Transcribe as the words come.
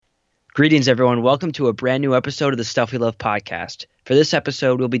Greetings, everyone. Welcome to a brand new episode of the Stuff We Love podcast. For this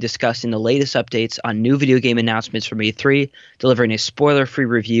episode, we'll be discussing the latest updates on new video game announcements from E3, delivering a spoiler-free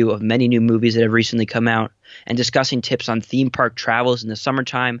review of many new movies that have recently come out, and discussing tips on theme park travels in the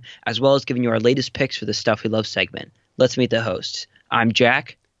summertime, as well as giving you our latest picks for the Stuff We Love segment. Let's meet the hosts. I'm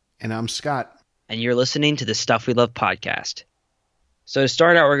Jack. And I'm Scott. And you're listening to the Stuff We Love podcast. So to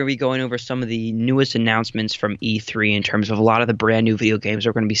start out, we're going to be going over some of the newest announcements from E3 in terms of a lot of the brand new video games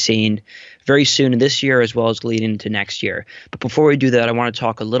we're going to be seeing very soon this year as well as leading into next year. But before we do that, I want to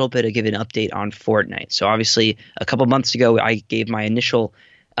talk a little bit and give an update on Fortnite. So obviously, a couple months ago, I gave my initial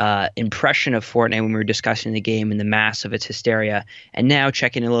impression of Fortnite when we were discussing the game and the mass of its hysteria. And now,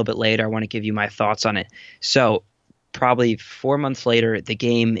 checking in a little bit later, I want to give you my thoughts on it. So probably 4 months later, the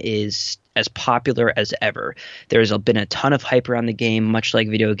game is as popular as ever. There's been a ton of hype around the game, much like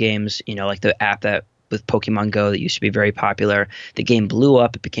video games, like the app that with Pokemon Go that used to be very popular. The game blew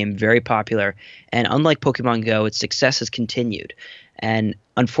up. It became very popular. And unlike Pokemon Go, its success has continued. And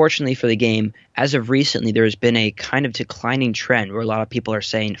unfortunately for the game, as of recently, there has been a kind of declining trend where a lot of people are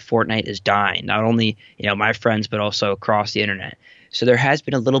saying Fortnite is dying. Not only, my friends, but also across the internet. So there has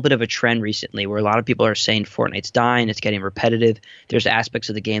been a little bit of a trend recently where a lot of people are saying Fortnite's dying, it's getting repetitive. There's aspects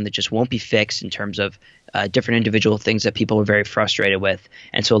of the game that just won't be fixed in terms of different individual things that people are very frustrated with.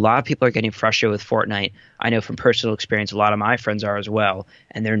 And so a lot of people are getting frustrated with Fortnite. I know from personal experience, a lot of my friends are as well,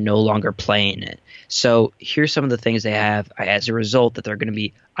 and they're no longer playing it. So here's some of the things they have as a result that they're going to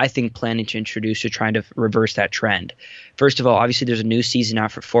be, I think, planning to introduce to trying to reverse that trend. First of all, obviously there's a new season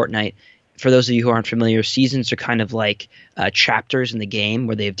out for Fortnite. For those of you who aren't familiar, seasons are kind of like chapters in the game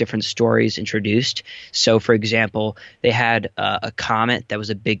where they have different stories introduced. So, for example, they had a comet that was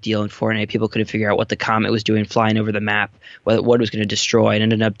a big deal in Fortnite. People couldn't figure out what the comet was doing flying over the map, what it was going to destroy, and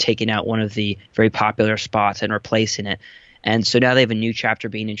ended up taking out one of the very popular spots and replacing it. And so now they have a new chapter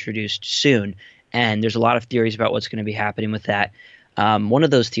being introduced soon, and there's a lot of theories about what's going to be happening with that. One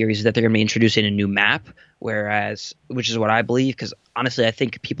of those theories is that they're going to be introducing a new map, which is what I believe, because honestly, I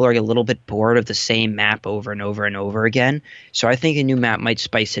think people are a little bit bored of the same map over and over and over again. So I think a new map might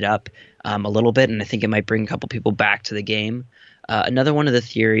spice it up a little bit, and I think it might bring a couple people back to the game. Another one of the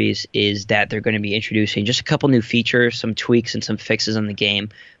theories is that they're going to be introducing just a couple new features, some tweaks, and some fixes on the game.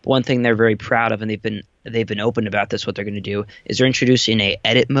 But one thing they're very proud of, and they've been open about this, what they're going to do, is they're introducing a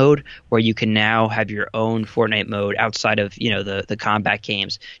edit mode where you can now have your own Fortnite mode outside of the combat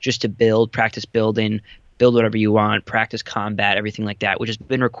games, just to practice building, build whatever you want, practice combat, everything like that, which has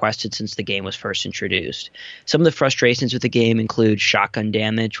been requested since the game was first introduced. Some of the frustrations with the game include shotgun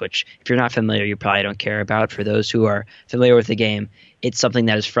damage, which if you're not familiar, you probably don't care about. For those who are familiar with the game, it's something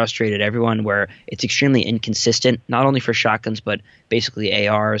that has frustrated everyone where it's extremely inconsistent, not only for shotguns, but basically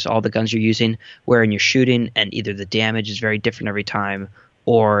ARs, all the guns you're using, wherein you're shooting and either the damage is very different every time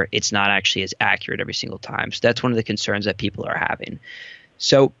or it's not actually as accurate every single time. So that's one of the concerns that people are having.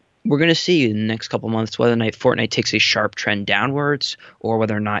 So we're going to see in the next couple months whether or not Fortnite takes a sharp trend downwards or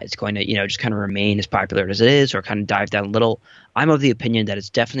whether or not it's going to, just kind of remain as popular as it is or kind of dive down a little. I'm of the opinion that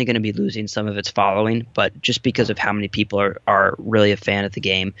it's definitely going to be losing some of its following, but just because of how many people are really a fan of the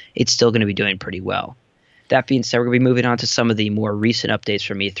game, it's still going to be doing pretty well. That being said, we're going to be moving on to some of the more recent updates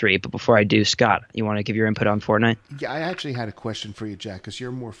from E3. But before I do, Scott, you want to give your input on Fortnite? Yeah, I actually had a question for you, Jack, because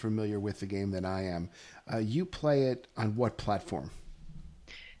you're more familiar with the game than I am. You play it on what platform?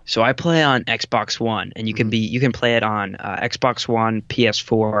 So I play on Xbox One, and you can play it on Xbox One,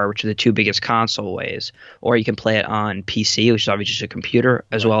 PS4, which are the two biggest console ways, or you can play it on PC, which is obviously just a computer,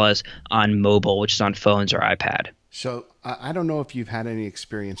 as well as on mobile, which is on phones or iPad. So I don't know if you've had any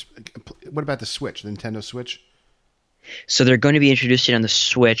experience. What about the Switch, the Nintendo Switch? So they're going to be introducing on the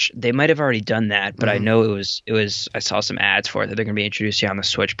Switch. They might have already done that, but I know it was. I saw some ads for it that they're going to be introducing on the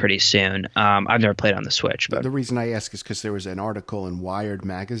Switch pretty soon. I've never played on the Switch, but the reason I ask is because there was an article in Wired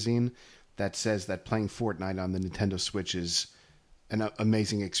magazine that says that playing Fortnite on the Nintendo Switch is an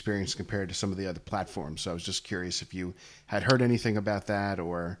amazing experience compared to some of the other platforms. So I was just curious if you had heard anything about that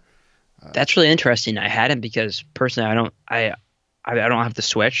or. That's really interesting. I hadn't because personally, I don't have the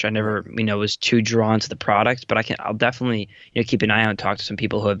Switch. I never, was too drawn to the product, but I'll definitely, keep an eye out and talk to some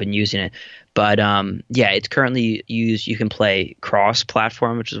people who have been using it. But yeah, it's currently used. You can play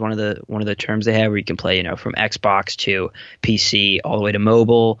cross-platform, which is one of the terms they have, where you can play, from Xbox to PC all the way to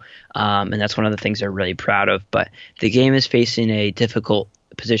mobile, and that's one of the things they're really proud of. But the game is facing a difficult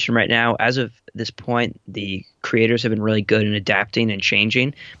position right now. As of this point, the creators have been really good in adapting and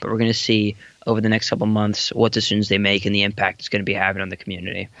changing, but we're going to see over the next couple months what decisions they make and the impact it's going to be having on the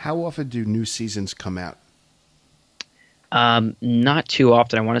community. How often do new seasons come out? Not too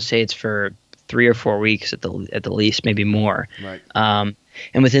often. I want to say it's for 3 or 4 weeks at the least, maybe more. Right.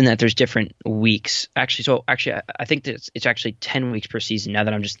 And within that, there's different weeks. Actually, I think that it's actually 10 weeks per season now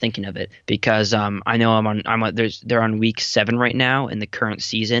that I'm just thinking of it, because I know they're on week 7 right now in the current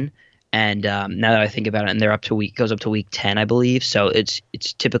season. And now that I think about it, and they're goes up to week 10, I believe. So it's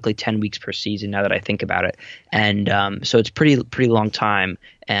typically 10 weeks per season now that I think about it. And so it's pretty long time.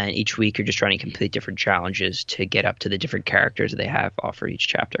 And each week you're just trying to complete different challenges to get up to the different characters that they have offer each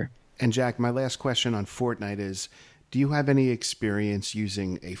chapter. And Jack, my last question on Fortnite is, do you have any experience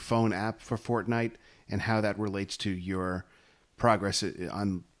using a phone app for Fortnite and how that relates to your progress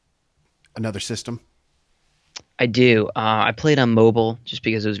on another system? I do. I played on mobile just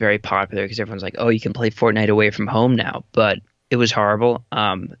because it was very popular, because everyone's like, oh, you can play Fortnite away from home now. But it was horrible.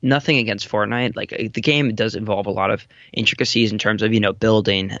 Nothing against Fortnite. Like, the game does involve a lot of intricacies in terms of,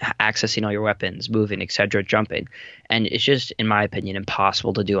 building, accessing all your weapons, moving, etc., jumping. And it's just, in my opinion,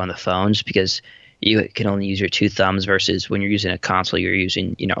 impossible to do on the phones, because you can only use your 2 thumbs, versus when you're using a console, you're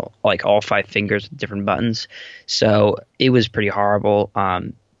using, like all 5 fingers with different buttons. So it was pretty horrible.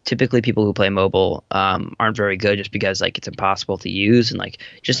 Typically people who play mobile aren't very good, just because like it's impossible to use. And like,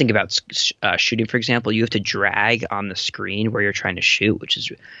 just think about shooting, for example. You have to drag on the screen where you're trying to shoot, which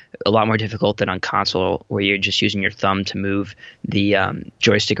is a lot more difficult than on console, where you're just using your thumb to move the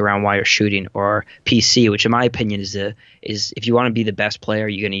joystick around while you're shooting. Or PC, which in my opinion is if you want to be the best player,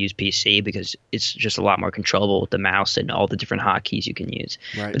 you're going to use PC, because it's just a lot more controllable with the mouse and all the different hotkeys you can use.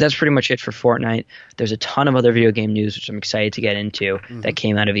 Right. But that's pretty much it for Fortnite. There's a ton of other video game news, which I'm excited to get into, that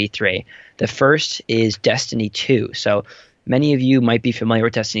came out of E3. The first is Destiny 2. So many of you might be familiar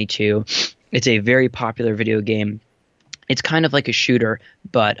with Destiny 2. It's a very popular video game. It's kind of like a shooter,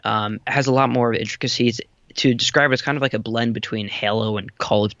 but has a lot more intricacies. To describe it, it's kind of like a blend between Halo and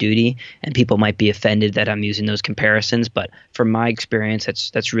Call of Duty, and people might be offended that I'm using those comparisons, but from my experience,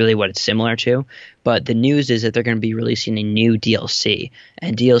 that's really what it's similar to. But the news is that they're going to be releasing a new DLC,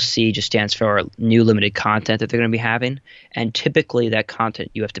 and DLC just stands for new limited content that they're going to be having, and typically that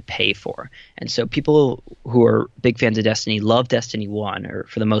content you have to pay for. And so people who are big fans of Destiny love Destiny 1, or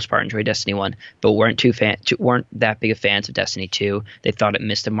for the most part enjoy Destiny 1, but weren't that big of fans of Destiny 2. They thought it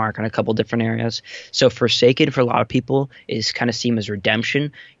missed the mark on a couple different areas. So Forsaken, for a lot of people, is kind of seen as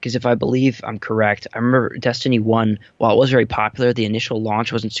redemption, because if I believe I'm correct, I remember Destiny 1, while it was very popular, the initial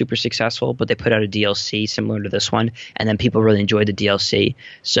launch wasn't super successful, but they put out a DLC similar to this one, and then people really enjoyed the DLC.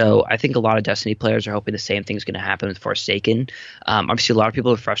 So I think a lot of Destiny players are hoping the same thing's going to happen with Forsaken. Obviously, a lot of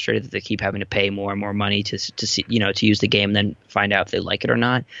people are frustrated that they keep having to pay more and more money to see, to use the game and then find out if they like it or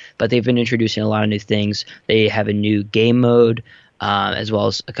not. But they've been introducing a lot of new things. They have a new game mode, as well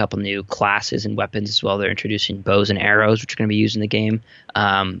as a couple new classes and weapons as well. They're introducing bows and arrows, which are going to be used in the game,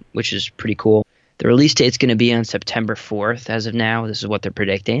 which is pretty cool. The release date is going to be on September 4th as of now. This is what they're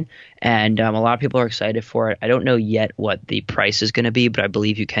predicting. And a lot of people are excited for it. I don't know yet what the price is going to be, but I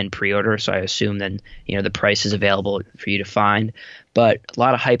believe you can pre-order. So I assume then, the price is available for you to find. But a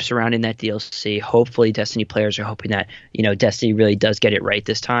lot of hype surrounding that DLC. Hopefully Destiny players are hoping that, Destiny really does get it right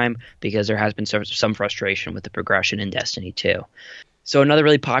this time, because there has been some frustration with the progression in Destiny 2. So another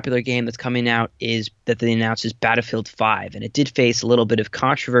really popular game that's coming out is that they announced is Battlefield 5, and it did face a little bit of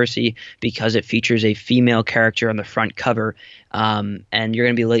controversy because it features a female character on the front cover, and you're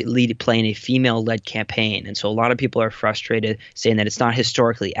going to be playing a female-led campaign. And so a lot of people are frustrated, saying that it's not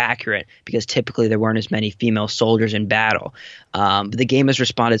historically accurate, because typically there weren't as many female soldiers in battle. But the game has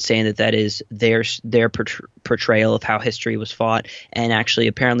responded saying that is their portrayal of how history was fought, and actually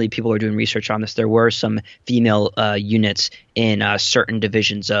apparently people are doing research on this. There were some female units in certain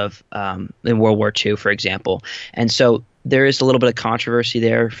divisions of in World War II, for example. And so there is a little bit of controversy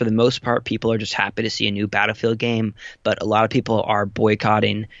there. For the most part, people are just happy to see a new Battlefield game, but a lot of people are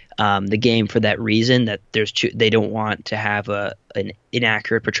boycotting the game for that reason, that they don't want to have an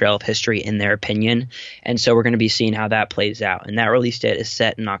inaccurate portrayal of history in their opinion. And so we're going to be seeing how that plays out. And that release date is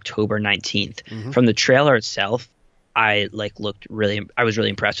set in October 19th. Mm-hmm. From the trailer itself, I was really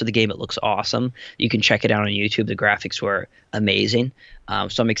impressed with the game. It looks awesome. You can check it out on YouTube. The graphics were amazing.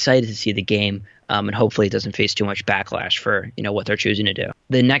 So I'm excited to see the game, and hopefully it doesn't face too much backlash for what they're choosing to do.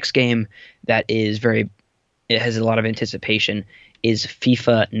 The next game that it has a lot of anticipation is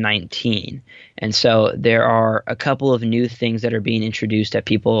FIFA 19. And so there are a couple of new things that are being introduced that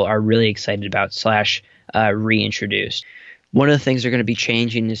people are really excited about / reintroduced. One of the things they're going to be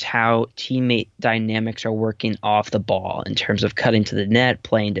changing is how teammate dynamics are working off the ball, in terms of cutting to the net,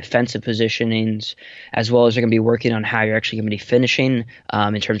 playing defensive positionings, as well as they're going to be working on how you're actually going to be finishing,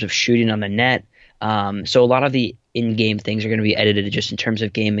 in terms of shooting on the net. So a lot of the in-game things are going to be edited just in terms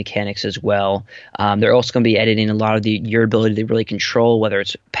of game mechanics as well. They're also going to be editing a lot of your ability to really control whether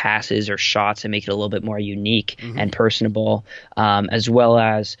it's passes or shots and make it a little bit more unique and personable, as well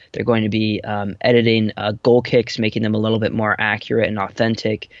as they're going to be editing goal kicks, making them a little bit more accurate and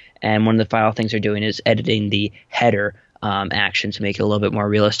authentic. And one of the final things they're doing is editing the header action to make it a little bit more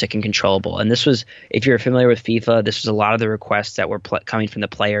realistic and controllable. And this was, if you're familiar with FIFA, this was a lot of the requests that were coming from the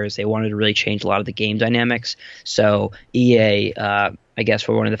players. They wanted to really change a lot of the game dynamics. So EA, I guess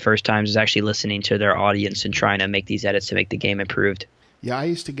for one of the first times, is actually listening to their audience and trying to make these edits to make the game improved. Yeah, I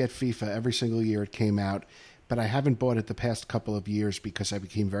used to get FIFA every single year it came out, but I haven't bought it the past couple of years because I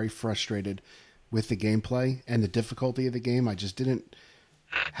became very frustrated with the gameplay and the difficulty of the game. I just didn't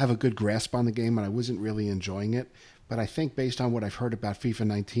have a good grasp on the game, and I wasn't really enjoying it. But I think based on what I've heard about FIFA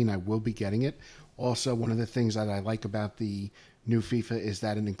 19, I will be getting it. Also, one of the things that I like about the new FIFA is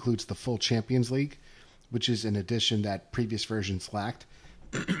that it includes the full Champions League, which is an addition that previous versions lacked.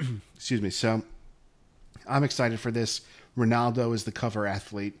 Excuse me. So I'm excited for this. Ronaldo is the cover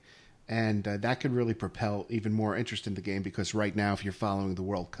athlete, and that could really propel even more interest in the game because right now, if you're following the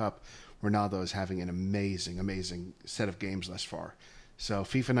World Cup, Ronaldo is having an amazing, amazing set of games thus far. So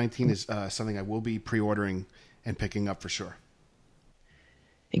FIFA 19 is something I will be pre-ordering and picking up for sure.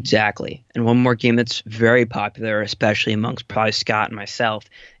 Exactly. And one more game that's very popular, especially amongst probably Scott and myself,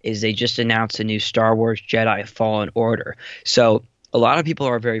 is they just announced a new Star Wars Jedi Fallen Order. So a lot of people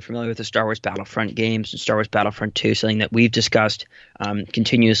are very familiar with the Star Wars Battlefront games and Star Wars Battlefront 2, something that we've discussed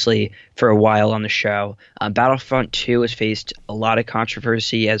continuously for a while on the show. Battlefront 2 has faced a lot of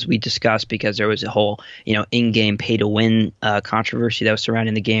controversy, as we discussed, because there was a whole, in-game pay-to-win controversy that was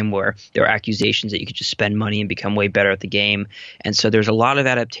surrounding the game, where there were accusations that you could just spend money and become way better at the game. And so there's a lot of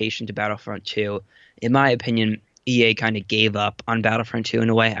adaptation to Battlefront 2. In my opinion, EA kind of gave up on Battlefront 2 in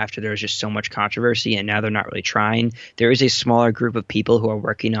a way after there was just so much controversy, and now they're not really trying. There is a smaller group of people who are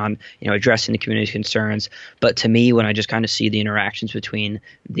working on, addressing the community's concerns. But to me, when I just kind of see the interactions between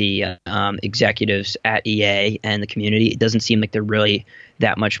the executives at EA and the community, it doesn't seem like they're really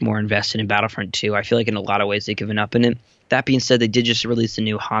that much more invested in Battlefront 2. I feel like in a lot of ways they've given up in it. That being said, they did just release the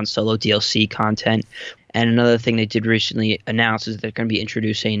new Han Solo DLC content. And another thing they did recently announce is they're going to be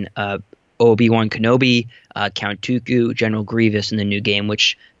introducing Obi-Wan Kenobi, Count Dooku, General Grievous in the new game,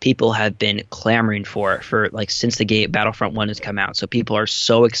 which people have been clamoring for since the game Battlefront 1 has come out. So people are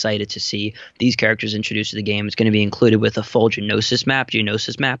so excited to see these characters introduced to the game. It's going to be included with a full Geonosis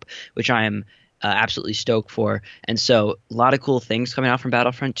map, which I am absolutely stoked for. And so a lot of cool things coming out from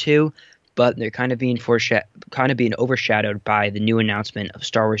Battlefront 2, but they're kind of being overshadowed by the new announcement of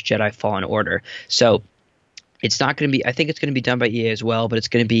Star Wars Jedi Fallen Order. So it's not going to be – I think it's going to be done by EA as well, but it's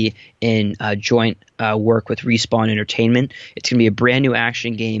going to be in joint work with Respawn Entertainment. It's going to be a brand new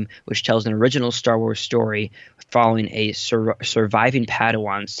action game which tells an original Star Wars story following a surviving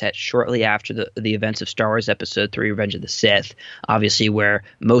Padawan set shortly after the events of Star Wars Episode 3 Revenge of the Sith, obviously where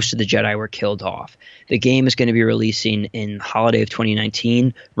most of the Jedi were killed off. The game is going to be releasing in holiday of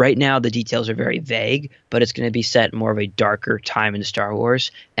 2019. Right now the details are very vague, but it's going to be set in more of a darker time in Star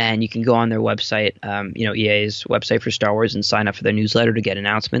Wars, and you can go on their website, EA's website for Star Wars, and sign up for their newsletter to get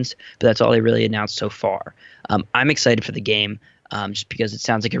announcements, but that's all they really announced so far. I'm excited for the game. Just because it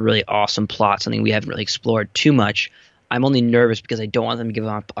sounds like a really awesome plot, something we haven't really explored too much. I'm only nervous because I don't want them to give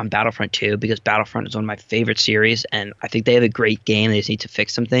up on Battlefront 2, because Battlefront is one of my favorite series, and I think they have a great game. They just need to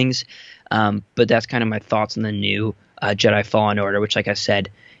fix some things. But that's kind of my thoughts on the new Jedi Fallen Order, which, like I said,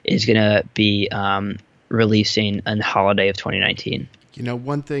 is going to be releasing in the holiday of 2019.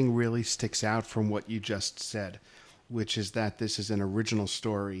 One thing really sticks out from what you just said, which is that this is an original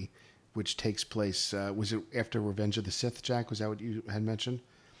story which takes place, was it after Revenge of the Sith, Jack? Was that what you had mentioned?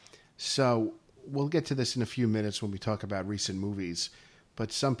 So we'll get to this in a few minutes when we talk about recent movies,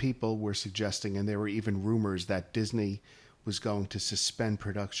 but some people were suggesting, and there were even rumors, that Disney was going to suspend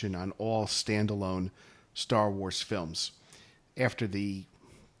production on all standalone Star Wars films after the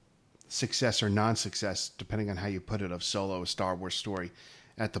success or non-success, depending on how you put it, of Solo, a Star Wars story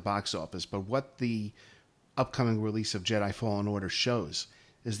at the box office. But what the upcoming release of Jedi Fallen Order shows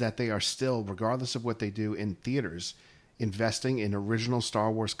is that they are still, regardless of what they do in theaters, investing in original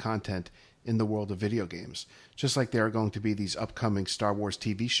Star Wars content in the world of video games. Just like there are going to be these upcoming Star Wars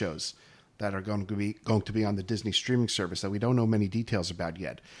TV shows that are going to be on the Disney streaming service that we don't know many details about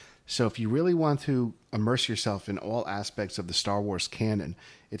yet. So if you really want to immerse yourself in all aspects of the Star Wars canon,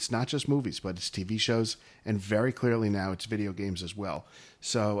 it's not just movies, but it's TV shows, and very clearly now it's video games as well.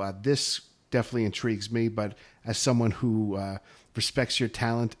 So this definitely intrigues me, but as someone who respects your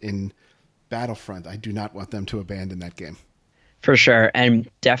talent in Battlefront, I do not want them to abandon that game. For sure, and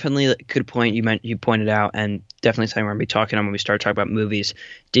definitely a good point you pointed out, and definitely something we're gonna be talking on when we start talking about movies.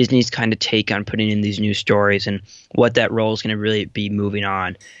 Disney's kind of take on putting in these new stories and what that role is going to really be moving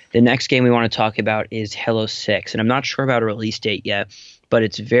on. The next game we want to talk about is Halo 6, and I'm not sure about a release date yet, but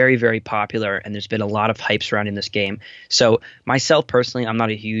it's very, very popular, and there's been a lot of hype surrounding this game. So myself personally, I'm not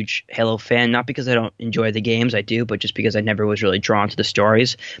a huge Halo fan, not because I don't enjoy the games, I do, but just because I never was really drawn to the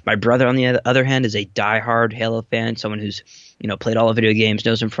stories. My brother, on the other hand, is a diehard Halo fan, someone who's played all the video games,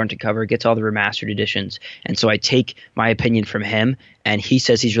 knows them front to cover, gets all the remastered editions. And so I take my opinion from him, and he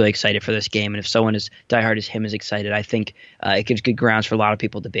says he's really excited for this game. And if someone as diehard as him is excited, I think it gives good grounds for a lot of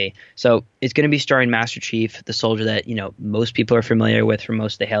people to be. So it's going to be starring Master Chief, the soldier that most people are familiar with from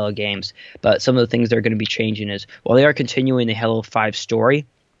most of the Halo games. But some of the things they're going to be changing is, while they are continuing the Halo 5 story,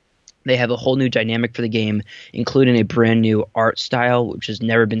 they have a whole new dynamic for the game, including a brand new art style, which has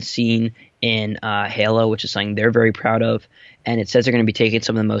never been seen in Halo, which is something they're very proud of. And it says they're going to be taking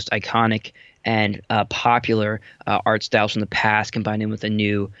some of the most iconic and popular art styles from the past, combining with a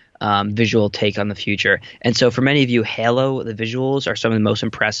new visual take on the future. And so for many of you, Halo, the visuals are some of the most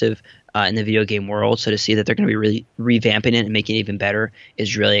impressive in the video game world. So to see that they're going to be really revamping it and making it even better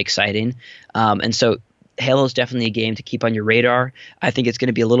is really exciting. And so Halo is definitely a game to keep on your radar. I think it's going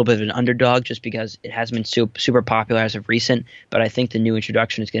to be a little bit of an underdog just because it hasn't been super popular as of recent, but I think the new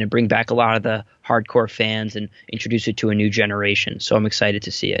introduction is going to bring back a lot of the hardcore fans and introduce it to a new generation. So I'm excited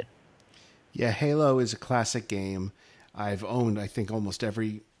to see it. Yeah, Halo is a classic game. I've owned, I think, almost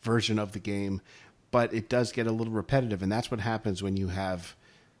every version of the game, but it does get a little repetitive, and that's what happens when you have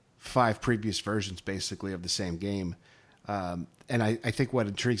 5 previous versions, basically, of the same game. And I think what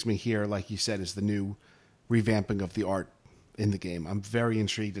intrigues me here, like you said, is the new revamping of the art in the game. I'm very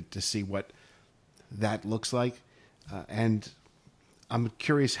intrigued to see what that looks like. And I'm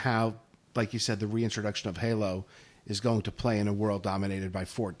curious how, like you said, the reintroduction of Halo is going to play in a world dominated by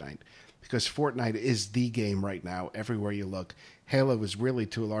Fortnite. Because Fortnite is the game right now, everywhere you look. Halo is really,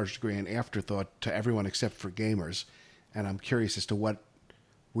 to a large degree, an afterthought to everyone except for gamers. And I'm curious as to what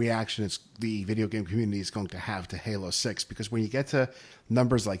reaction the video game community is going to have to Halo 6. Because when you get to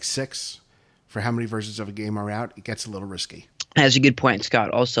numbers like 6, for how many versions of a game are out, it gets a little risky. That's a good point,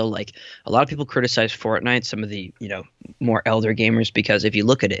 Scott. Also, like, a lot of people criticize Fortnite, some of the more elder gamers, because if you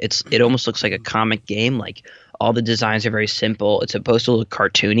look at it, it almost looks like a comic game. Like, all the designs are very simple. It's supposed to look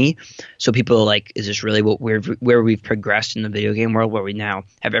cartoony. So people are like, is this really where we've progressed in the video game world, where we now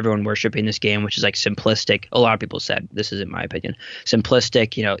have everyone worshiping this game, which is like simplistic? A lot of people said, this isn't my opinion,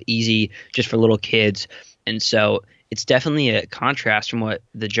 simplistic, easy, just for little kids. And so it's definitely a contrast from what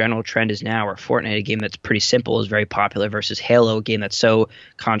the general trend is now, where Fortnite, a game that's pretty simple, is very popular, versus Halo, a game that's so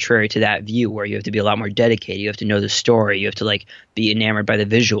contrary to that view, where you have to be a lot more dedicated. You have to know the story. You have to be enamored by the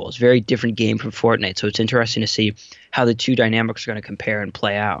visuals. Very different game from Fortnite. So it's interesting to see how the two dynamics are going to compare and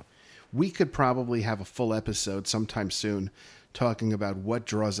play out. We could probably have a full episode sometime soon talking about what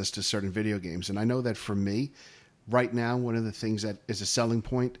draws us to certain video games. And I know that for me, right now, one of the things that is a selling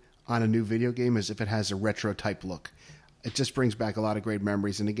point on a new video game is if it has a retro type look. It just brings back a lot of great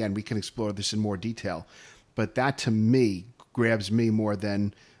memories. And again, we can explore this in more detail. But that, to me, grabs me more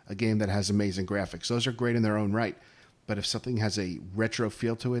than a game that has amazing graphics. Those are great in their own right. But if something has a retro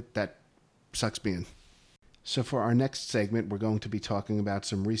feel to it, that sucks me in. So for our next segment, we're going to be talking about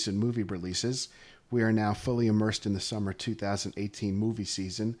some recent movie releases. We are now fully immersed in the summer 2018 movie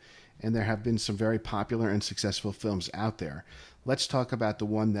season, and there have been some very popular and successful films out there. Let's talk about the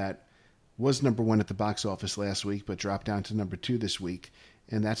one that was number 1 at the box office last week, but dropped down to number 2 this week,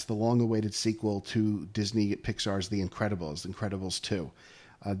 and that's the long-awaited sequel to Disney Pixar's The Incredibles 2.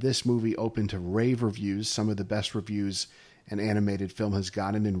 This movie opened to rave reviews, some of the best reviews an animated film has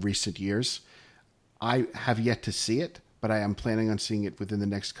gotten in recent years. I have yet to see it, but I am planning on seeing it within the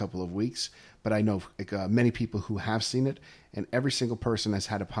next couple of weeks. But I know many people who have seen it, and every single person has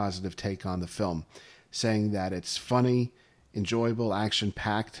had a positive take on the film, saying that it's funny, enjoyable,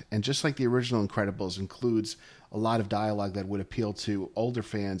 action-packed, and just like the original Incredibles, includes a lot of dialogue that would appeal to older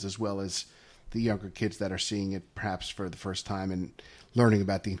fans as well as the younger kids that are seeing it perhaps for the first time and learning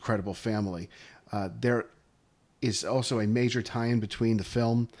about the Incredible family. There is also a major tie-in between the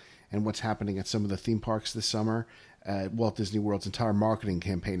film and what's happening at some of the theme parks this summer. Walt Disney World's entire marketing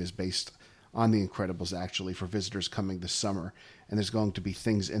campaign is based on The Incredibles, actually, for visitors coming this summer. And there's going to be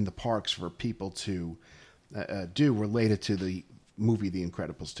things in the parks for people to do related to the movie The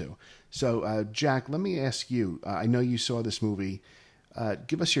Incredibles 2. So, Jack, let me ask you, I know you saw this movie.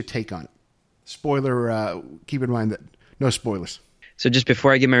 Give us your take on it. Spoiler, keep in mind that no spoilers. So just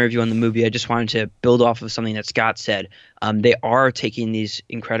before I give my review on the movie, I just wanted to build off of something that Scott said. They are taking these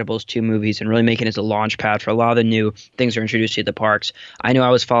Incredibles 2 movies and really making it as a launch pad for a lot of the new things they're introducing at the parks. I know I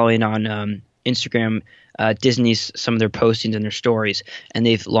was following on Instagram Disney's some of their postings and their stories, and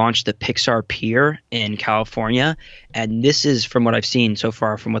they've launched the Pixar Pier in California. And this is, from what I've seen so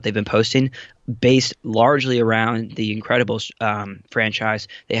far, from what they've been posting, based largely around the Incredibles franchise.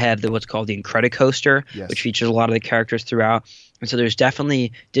 They have what's called the Incredicoaster, Yes. which features a lot of the characters throughout. And so there's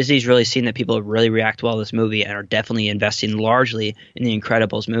definitely Disney's really seen that people really react well to this movie and are definitely investing largely in the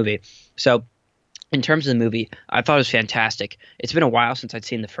Incredibles movie. So in terms of the movie, I thought it was fantastic. It's been a while since I'd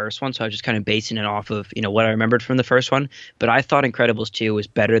seen the first one, so I was just kind of basing it off of what I remembered from the first one. But I thought Incredibles 2 was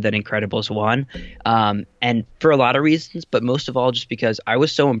better than Incredibles 1, and for a lot of reasons, but most of all just because I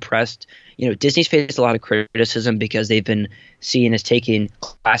was so impressed. Disney's faced a lot of criticism because they've been seen as taking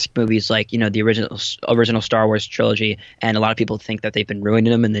classic movies like the original Star Wars trilogy, and a lot of people think that they've been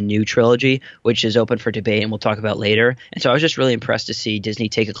ruining them in the new trilogy, which is open for debate and we'll talk about later. And so I was just really impressed to see Disney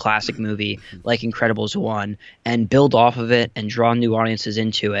take a classic movie like Incredibles 1 and build off of it and draw new audiences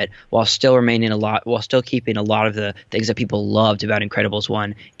into it while still keeping a lot of the things that people loved about Incredibles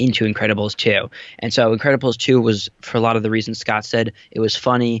 1 into Incredibles 2. And so Incredibles 2 was, for a lot of the reasons Scott said, it was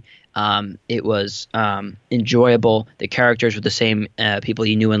funny. It was enjoyable. The characters were the same people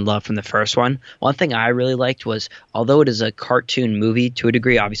you knew and loved from the first one. One thing I really liked was, although it is a cartoon movie to a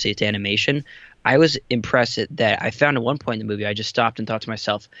degree, obviously it's animation, I was impressed that I found at one point in the movie, I just stopped and thought to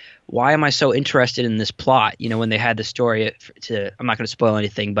myself, why am I so interested in this plot? When they had the story I'm not going to spoil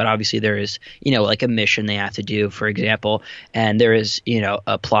anything, but obviously there is, like a mission they have to do, for example, and there is,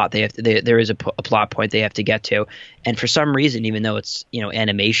 a plot there is a plot point they have to get to. And for some reason, even though it's,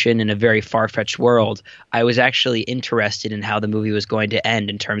 animation in a very far-fetched world, I was actually interested in how the movie was going to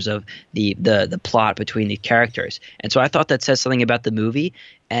end in terms of the plot between the characters. And so I thought that says something about the movie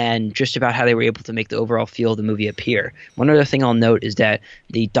and just about how they were able to make the overall feel of the movie appear. One other thing I'll note is that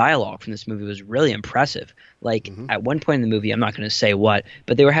the dialogue from this movie was really impressive. Like at one point in the movie, I'm not going to say what,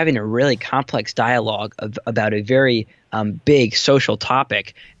 but they were having a really complex dialogue about a very big social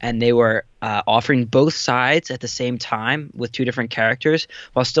topic, and they were offering both sides at the same time with two different characters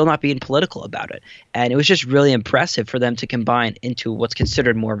while still not being political about it. And it was just really impressive for them to combine into what's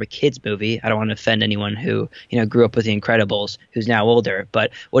considered more of a kids movie. I don't want to offend anyone who grew up with The Incredibles who's now older,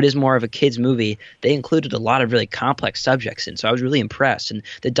 but what is more of a kids movie, they included a lot of really complex subjects in. So I was really impressed. And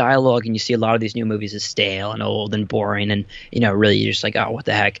the dialogue, and you see a lot of these new movies, is stale and old and boring, and really you're just like, oh, what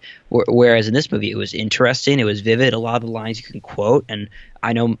the heck. Whereas in this movie, it was interesting, it was vivid, a lot of the lines you can quote, and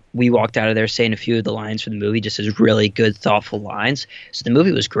I know we walked out of there saying a few of the lines for the movie just as really good, thoughtful lines. So the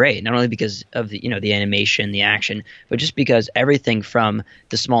movie was great, not only because of the animation, the action, but just because everything from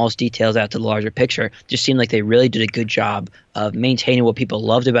the smallest details out to the larger picture just seemed like they really did a good job of maintaining what people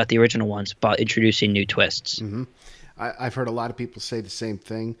loved about the original ones, but introducing new twists. Mm-hmm. I've heard a lot of people say the same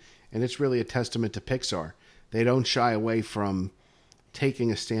thing, and it's really a testament to Pixar. They don't shy away from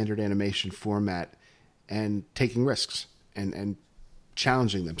taking a standard animation format and taking risks and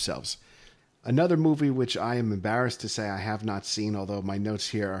challenging themselves. Another movie which I am embarrassed to say I have not seen, although my notes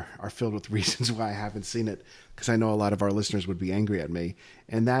here are filled with reasons why I haven't seen it, because I know a lot of our listeners would be angry at me,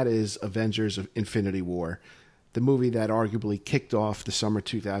 and that is Avengers of Infinity War, the movie that arguably kicked off the summer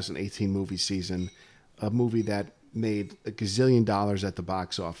 2018 movie season, a movie that made $1 gazillion at the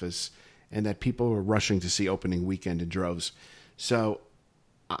box office, and that people were rushing to see opening weekend in droves. So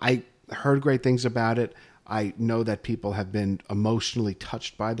I heard great things about it. I know that people have been emotionally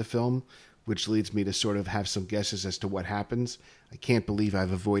touched by the film, which leads me to sort of have some guesses as to what happens. I can't believe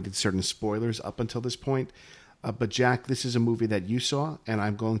I've avoided certain spoilers up until this point. But Jack, this is a movie that you saw, and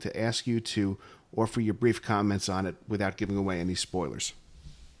I'm going to ask you to offer your brief comments on it without giving away any spoilers.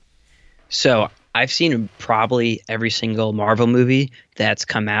 So I've seen probably every single Marvel movie that's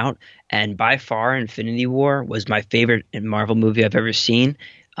come out, and by far Infinity War was my favorite Marvel movie I've ever seen.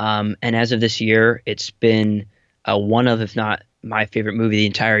 And as of this year, it's been one of, if not my favorite movie the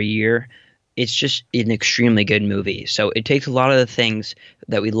entire year. It's just an extremely good movie. So it takes a lot of the things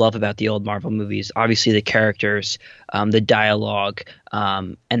that we love about the old Marvel movies, obviously the characters, the dialogue,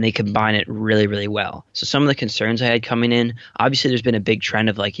 and they combine it really, really well. So some of the concerns I had coming in, obviously there's been a big trend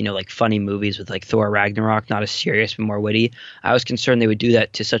of like funny movies with like Thor Ragnarok, not as serious but more witty. I was concerned they would do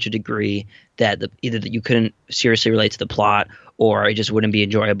that to such a degree that either that you couldn't seriously relate to the plot, or it just wouldn't be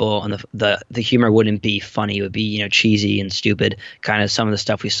enjoyable, and the humor wouldn't be funny. It would be, cheesy and stupid, kind of some of the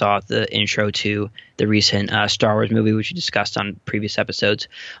stuff we saw at the intro to the recent Star Wars movie, which we discussed on previous episodes.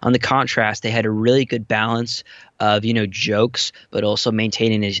 On the contrast, they had a really good balance of jokes, but also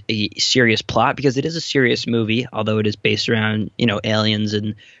maintaining a serious plot, because it is a serious movie, although it is based around aliens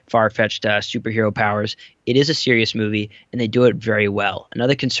and far-fetched superhero powers. It is a serious movie, and they do it very well.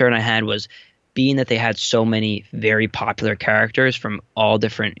 Another concern I had was, being that they had so many very popular characters from all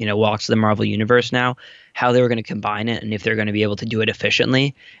different walks of the Marvel universe now, how they were going to combine it and if they're going to be able to do it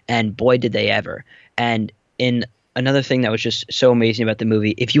efficiently. And boy, did they ever. And in another thing that was just so amazing about the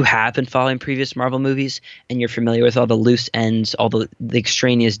movie, if you have been following previous Marvel movies and you're familiar with all the loose ends, all the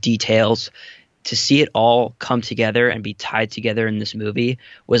extraneous details, to see it all come together and be tied together in this movie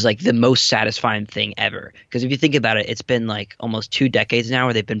was like the most satisfying thing ever. Because if you think about it, it's been like almost 2 decades now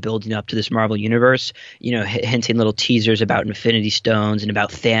where they've been building up to this Marvel universe, hinting little teasers about Infinity Stones and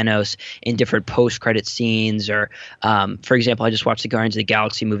about Thanos in different post-credit scenes. Or, for example, I just watched the Guardians of the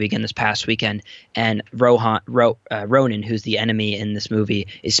Galaxy movie again this past weekend, and Ronan, who's the enemy in this movie,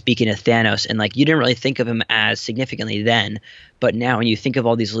 is speaking to Thanos, and like you didn't really think of him as significantly then. But now when you think of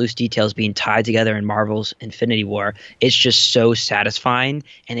all these loose details being tied together in Marvel's Infinity War, it's just so satisfying,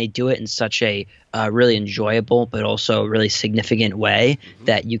 and they do it in such a really enjoyable but also really significant way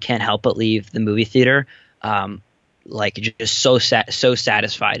that you can't help but leave the movie theater like just so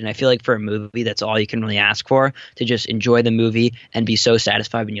satisfied. And I feel like for a movie, that's all you can really ask for, to just enjoy the movie and be so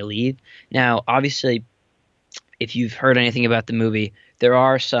satisfied when you leave. Now, obviously, if you've heard anything about the movie, there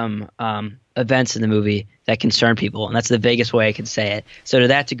are some events in the movie that concern people, and that's the vaguest way I can say it. So to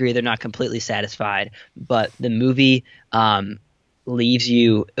that degree, they're not completely satisfied, but the movie leaves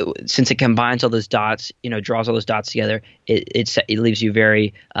you, since it combines all those dots, draws all those dots together, it leaves you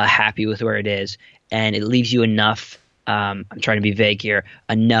very happy with where it is, and it leaves you enough, I'm trying to be vague here,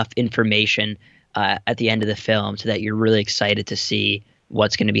 enough information at the end of the film so that you're really excited to see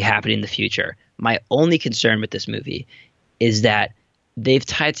what's going to be happening in the future. My only concern with this movie is that they've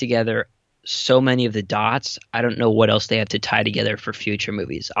tied together so many of the dots. I don't know what else they have to tie together for future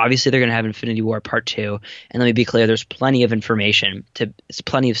movies. Obviously, they're going to have Infinity War Part 2. And let me be clear, there's plenty of information. It's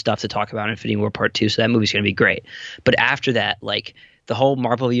plenty of stuff to talk about in Infinity War Part 2, so that movie's going to be great. But after that, like, the whole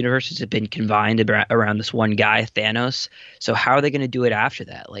Marvel universe has been confined around this one guy, Thanos. So how are they going to do it after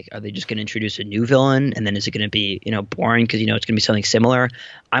that? Like, are they just going to introduce a new villain, and then is it going to be, boring because, it's going to be something similar?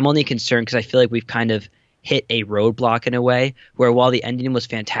 I'm only concerned because I feel like we've kind of hit a roadblock in a way where, while the ending was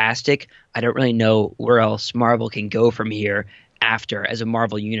fantastic, I don't really know where else Marvel can go from here after as a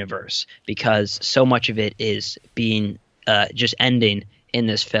Marvel universe, because so much of it is being just ending in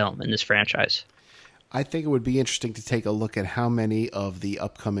this film, in this franchise. I think it would be interesting to take a look at how many of the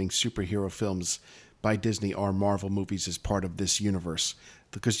upcoming superhero films by Disney are Marvel movies as part of this universe,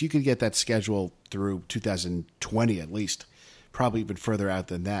 because you could get that schedule through 2020 at least, probably even further out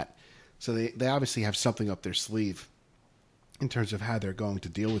than that. So they obviously have something up their sleeve in terms of how they're going to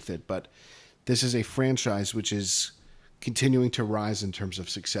deal with it. But this is a franchise which is continuing to rise in terms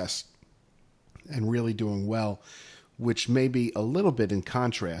of success and really doing well, which may be a little bit in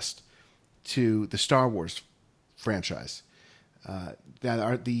contrast to the Star Wars franchise.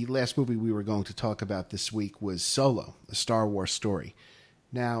 The last movie we were going to talk about this week was Solo, a Star Wars story.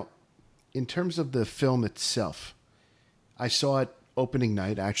 Now, in terms of the film itself, I saw it opening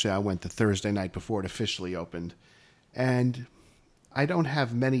night. Actually, I went the Thursday night before it officially opened, and I don't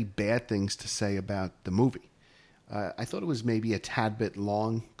have many bad things to say about the movie. I thought it was maybe a tad bit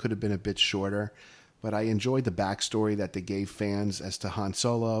long, could have been a bit shorter, but I enjoyed the backstory that they gave fans as to Han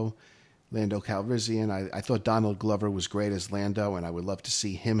Solo, Lando Calrissian. I thought Donald Glover was great as Lando, and I would love to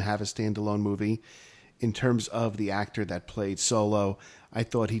see him have a standalone movie. In terms of the actor that played Solo, I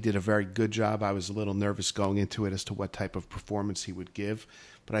thought he did a very good job. I was a little nervous going into it as to what type of performance he would give,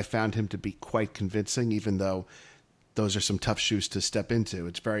 but I found him to be quite convincing, even though those are some tough shoes to step into.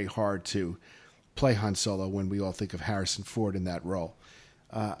 It's very hard to play Han Solo when we all think of Harrison Ford in that role.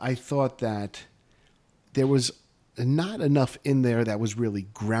 I thought that there was not enough in there that was really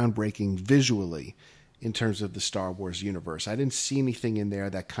groundbreaking visually in terms of the Star Wars universe. I didn't see anything in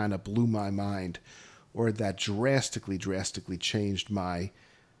there that kind of blew my mind or that drastically changed my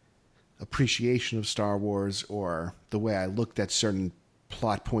appreciation of Star Wars or the way I looked at certain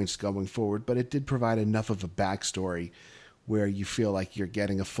plot points going forward, but it did provide enough of a backstory where you feel like you're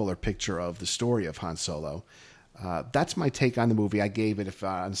getting a fuller picture of the story of Han Solo. That's my take on the movie. I gave it, if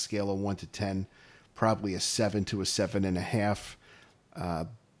on a scale of 1 to 10, probably a 7 to a 7.5.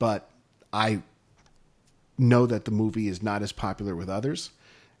 But I know that the movie is not as popular with others,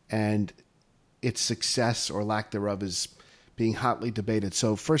 and its success or lack thereof is being hotly debated.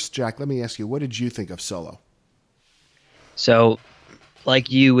 So first, Jack, let me ask you, what did you think of Solo? So,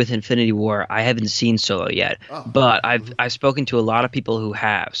 like you with Infinity War, I haven't seen Solo yet, Oh, okay. but I've spoken to a lot of people who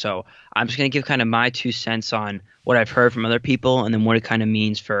have. So I'm just gonna give kind of my 2 cents on what I've heard from other people, and then what it kind of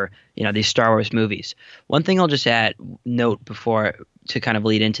means for these Star Wars movies. One thing I'll just add note before to kind of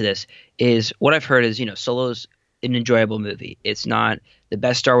lead into this is what I've heard is Solo's an enjoyable movie. It's not the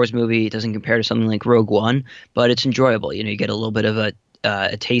best Star Wars movie. It doesn't compare to something like Rogue One, but it's enjoyable. You get a little bit of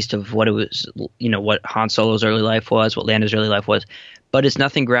a taste of what it was, what Han Solo's early life was, what Lando's early life was, but it's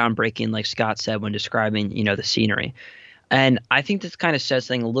nothing groundbreaking, like Scott said when describing, the scenery. And I think this kind of says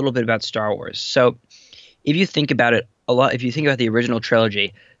something a little bit about Star Wars. So if you think about it a lot, if you think about the original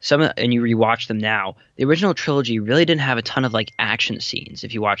trilogy, and you rewatch them now, the original trilogy really didn't have a ton of like action scenes.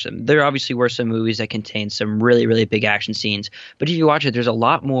 If you watch them, there obviously were some movies that contained some really, really big action scenes, but if you watch it, there's a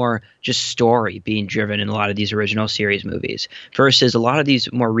lot more just story being driven in a lot of these original series movies versus a lot of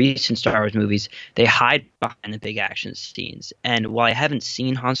these more recent Star Wars movies. They hide behind the big action scenes. And while I haven't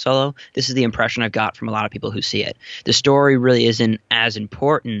seen Han Solo, this is the impression I've got from a lot of people who see it. The story really isn't as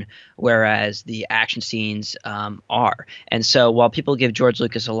important, whereas the action scenes are. And so while people give George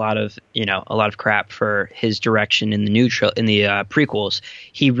Lucas a lot of crap for his direction in the prequels,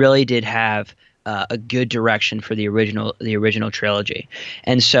 he really did have a good direction for the original trilogy.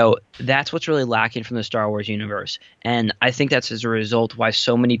 And so that's what's really lacking from the Star Wars universe. And I think that's as a result why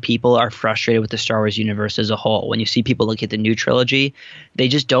so many people are frustrated with the Star Wars universe as a whole. When you see people look at the new trilogy, they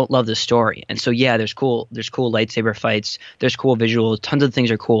just don't love the story. And so yeah, there's cool lightsaber fights, there's cool visuals, tons of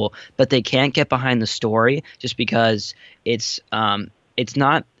things are cool, but they can't get behind the story just because it's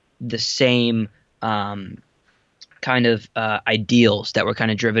not the same kind of ideals that were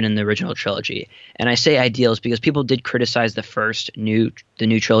kind of driven in the original trilogy. And I say ideals because people did criticize the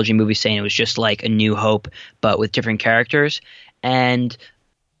new trilogy movie, saying it was just like A New Hope but with different characters. And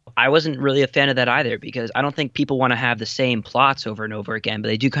I wasn't really a fan of that either, because I don't think people want to have the same plots over and over again, but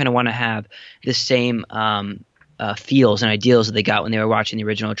they do kind of want to have the same feels and ideals that they got when they were watching the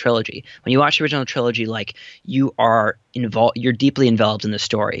original trilogy. When you watch the original trilogy, like, you're deeply involved in the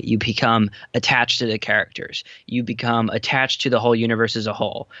story. You become attached to the characters. You become attached to the whole universe as a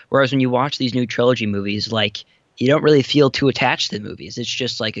whole. Whereas when you watch these new trilogy movies, like, you don't really feel too attached to the movies. It's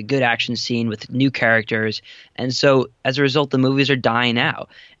just like a good action scene with new characters. And so as a result, the movies are dying out.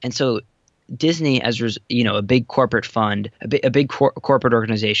 And so Disney, as a big corporate fund, a big corporate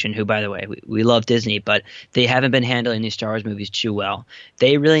organization, who, by the way, we love Disney, but they haven't been handling these Star Wars movies too well.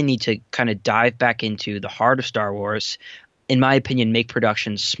 They really need to kind of dive back into the heart of Star Wars. In my opinion, make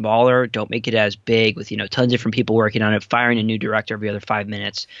production smaller. Don't make it as big with tons of different people working on it, firing a new director every other 5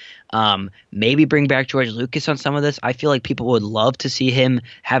 minutes. Maybe bring back George Lucas on some of this. I feel like people would love to see him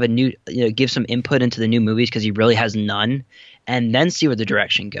have a new, give some input into the new movies, because he really has none, and then see where the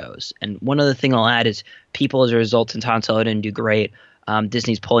direction goes. And one other thing I'll add is people, as a result, since Han Solo didn't do great,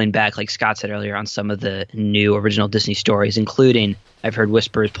 Disney's pulling back, like Scott said earlier, on some of the new original Disney stories, including, I've heard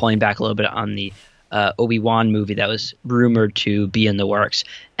whispers, pulling back a little bit on the Obi-Wan movie that was rumored to be in the works.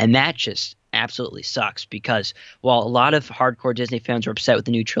 And that just absolutely sucks, because while a lot of hardcore Disney fans were upset with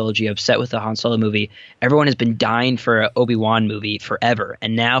the new trilogy, upset with the Han Solo movie, everyone has been dying for an Obi-Wan movie forever.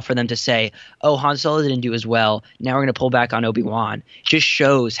 And now for them to say, oh, Han Solo didn't do as well, now we're going to pull back on Obi-Wan, just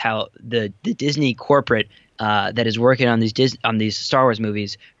shows how the Disney corporate that is working on these Star Wars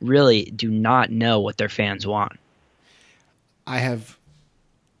movies really do not know what their fans want. I have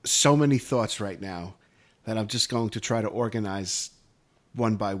so many thoughts right now that I'm just going to try to organize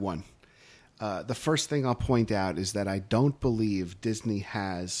one by one. The first thing I'll point out is that I don't believe Disney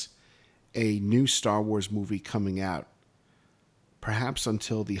has a new Star Wars movie coming out, perhaps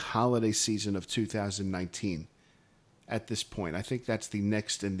until the holiday season of 2019 at this point. I think that's the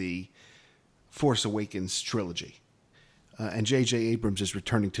next in the Force Awakens trilogy. And J.J. Abrams is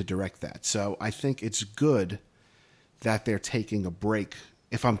returning to direct that. So I think it's good that they're taking a break.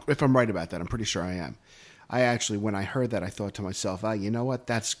 If I'm right about that, I'm pretty sure I am. I actually, when I heard that, I thought to myself, you know what,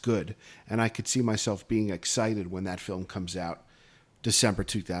 that's good. And I could see myself being excited when that film comes out December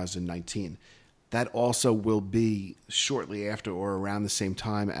 2019. That also will be shortly after or around the same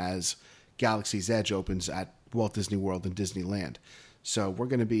time as Galaxy's Edge opens at Walt Disney World and Disneyland. So we're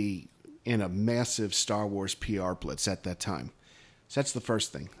going to be in a massive Star Wars PR blitz at that time. So that's the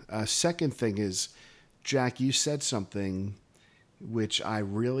first thing. Second thing is, Jack, you said something which I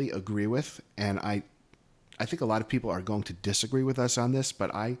really agree with, and I think a lot of people are going to disagree with us on this,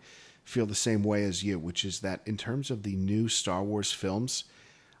 but I feel the same way as you, which is that in terms of the new Star Wars films,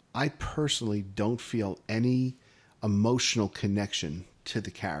 I personally don't feel any emotional connection to the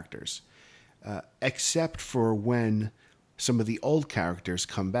characters, except for when some of the old characters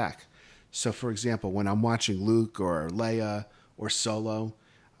come back. So, for example, when I'm watching Luke or Leia or Solo,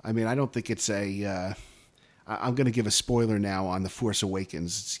 I mean, I don't think it's a. I'm going to give a spoiler now on The Force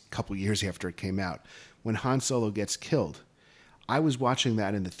Awakens. It's a couple years after it came out. When Han Solo gets killed, I was watching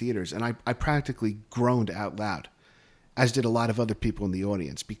that in the theaters, and I practically groaned out loud, as did a lot of other people in the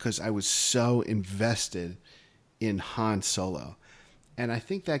audience, because I was so invested in Han Solo. And I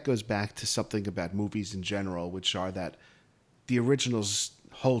think that goes back to something about movies in general, which are that the originals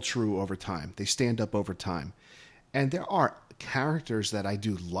hold true over time. They stand up over time. And there are characters that I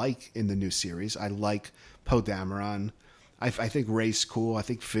do like in the new series. I like Poe Dameron. I think Rey's cool. I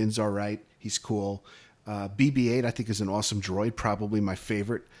think Finn's all right. He's cool. BB-8, I think, is an awesome droid. Probably my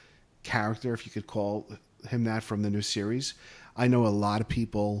favorite character, if you could call him that, from the new series. I know a lot of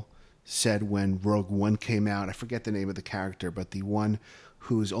people said when Rogue One came out, I forget the name of the character, but the one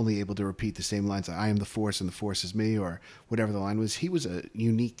who's only able to repeat the same lines, I am the Force and the Force is me, or whatever the line was, he was a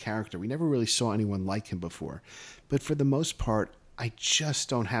unique character. We never really saw anyone like him before. But for the most part, I just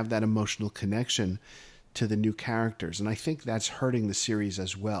don't have that emotional connection to the new characters, and I think that's hurting the series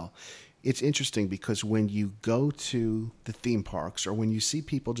as well. It's interesting because when you go to the theme parks or when you see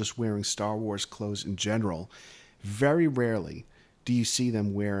people just wearing Star Wars clothes in general, very rarely do you see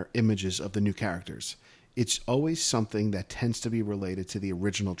them wear images of the new characters. It's always something that tends to be related to the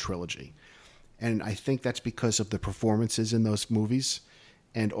original trilogy. And I think that's because of the performances in those movies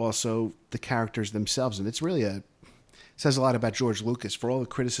and also the characters themselves. And it's really says a lot about George Lucas. For all the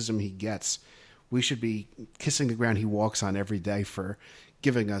criticism he gets, we should be kissing the ground he walks on every day for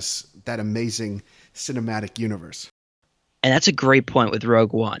giving us that amazing cinematic universe. And that's a great point with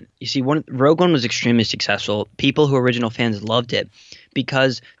Rogue One. You see, Rogue One was extremely successful. People who are original fans loved it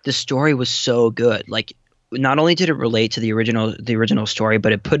because the story was so good. Like, not only did it relate to the original story,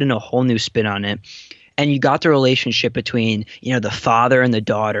 but it put in a whole new spin on it. And you got the relationship between, the father and the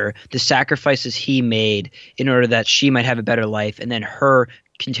daughter, the sacrifices he made in order that she might have a better life, and then her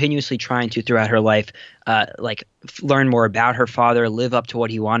continuously trying to, throughout her life, learn more about her father, live up to what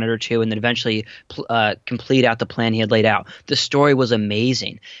he wanted her to, and then eventually complete out the plan he had laid out. The story was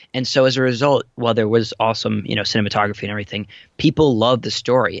amazing. And so as a result, while there was awesome, cinematography and everything, people loved the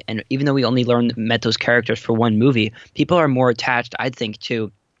story. And even though we only met those characters for one movie, people are more attached, I think,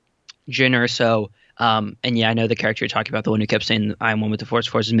 to Jyn Erso. And yeah, I know the character you're talking about, the one who kept saying, I am one with the Force,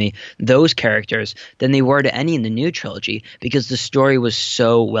 Force is me, those characters, than they were to any in the new trilogy because the story was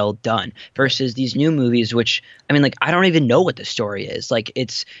so well done versus these new movies, which, I don't even know what the story is.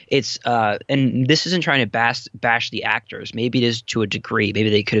 And this isn't trying to bash the actors. Maybe it is to a degree. Maybe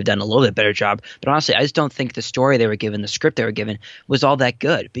they could have done a little bit better job. But honestly, I just don't think the story they were given, the script they were given, was all that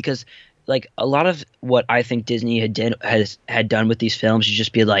good because a lot of what I think Disney had done with these films is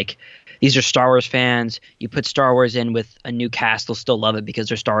just be like, these are Star Wars fans. You put Star Wars in with a new cast, they'll still love it because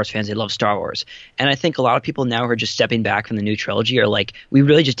they're Star Wars fans. They love Star Wars. And I think a lot of people now who are just stepping back from the new trilogy are like, we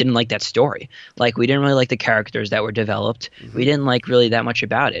really just didn't like that story. We didn't really like the characters that were developed. Mm-hmm. We didn't like really that much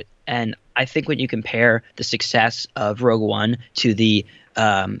about it. And I think when you compare the success of Rogue One to the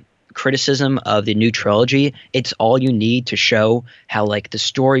criticism of the new trilogy, it's all you need to show how the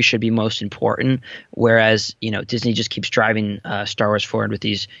story should be most important, whereas Disney just keeps driving Star Wars forward with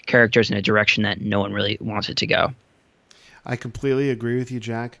these characters in a direction that no one really wants it to go. I completely agree with you,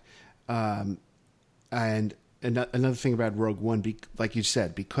 Jack. And another thing about Rogue One, like you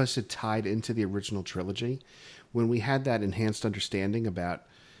said, because it tied into the original trilogy, when we had that enhanced understanding about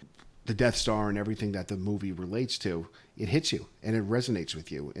the Death Star and everything that the movie relates to, it hits you and it resonates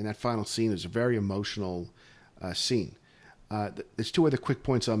with you. And that final scene is a very emotional scene. There's two other quick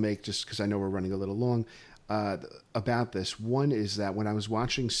points I'll make just because I know we're running a little long about this. One is that when I was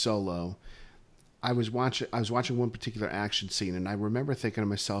watching Solo, I was watching one particular action scene, and I remember thinking to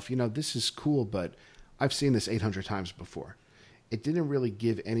myself, this is cool, but I've seen this 800 times before. It didn't really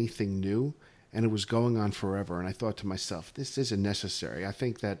give anything new, and it was going on forever. And I thought to myself, this isn't necessary. I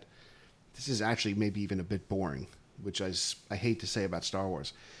think that this is actually maybe even a bit boring, which I hate to say about Star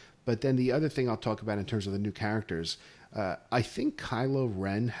Wars. But then the other thing I'll talk about in terms of the new characters, I think Kylo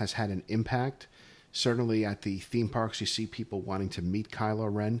Ren has had an impact. Certainly at the theme parks, you see people wanting to meet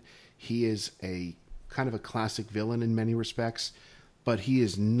Kylo Ren. He is a kind of a classic villain in many respects, but he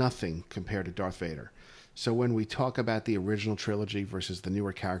is nothing compared to Darth Vader. So when we talk about the original trilogy versus the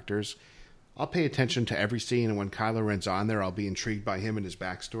newer characters, I'll pay attention to every scene, and when Kylo Ren's on there, I'll be intrigued by him and his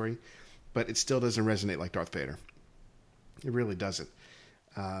backstory. But it still doesn't resonate like Darth Vader. It really doesn't.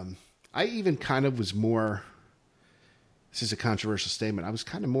 I even kind of was more, this is a controversial statement, I was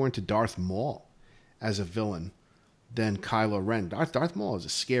kind of more into Darth Maul as a villain than Kylo Ren. Darth Maul is a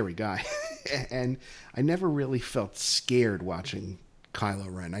scary guy. And I never really felt scared watching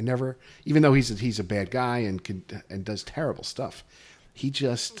Kylo Ren. I never, even though he's a bad guy and does terrible stuff, he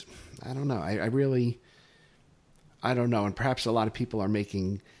just, I don't know. I really, I don't know. And perhaps a lot of people are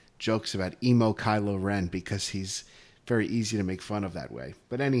making jokes about emo Kylo Ren because he's very easy to make fun of that way.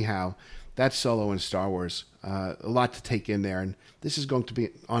 But anyhow, that's Solo and Star Wars. A lot to take in there, and this is going to be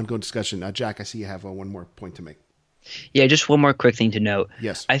an ongoing discussion. Jack, I see you have one more point to make. Yeah, just one more quick thing to note.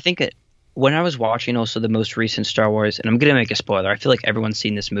 Yes. I think when I was watching also the most recent Star Wars, and I'm going to make a spoiler, I feel like everyone's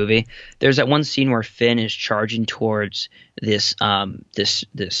seen this movie. There's that one scene where Finn is charging towards this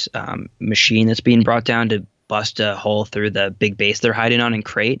machine that's being brought down to bust a hole through the big base they're hiding on in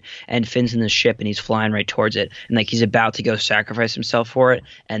Crate, and Finn's in the ship and he's flying right towards it, and like he's about to go sacrifice himself for it,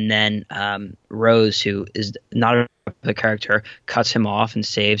 and then Rose, who is not a character, cuts him off and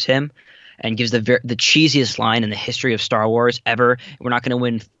saves him. And gives the cheesiest line in the history of Star Wars ever. We're not going to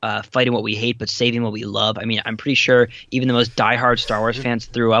win fighting what we hate, but saving what we love. I mean, I'm pretty sure even the most diehard Star Wars fans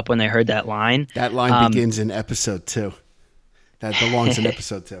threw up when they heard that line. That line begins in episode 2. That belongs in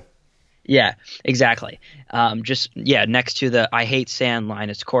episode 2. Yeah, exactly. Next to the "I hate sand" line,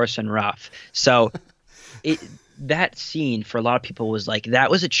 it's coarse and rough. So that scene for a lot of people was like, that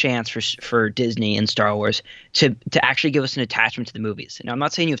was a chance for Disney and Star Wars to actually give us an attachment to the movies. Now, I'm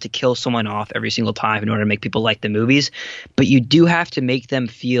not saying you have to kill someone off every single time in order to make people like the movies, but you do have to make them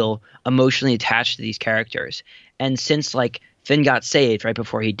feel emotionally attached to these characters. And since like Finn got saved right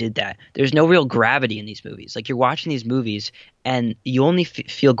before he did that, there's no real gravity in these movies. Like, you're watching these movies and you only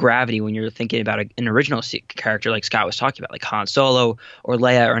feel gravity when you're thinking about an original character like Scott was talking about, like Han Solo or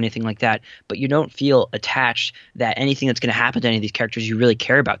Leia or anything like that. But you don't feel attached that anything that's going to happen to any of these characters you really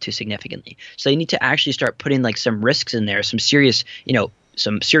care about too significantly. So you need to actually start putting like some risks in there, some serious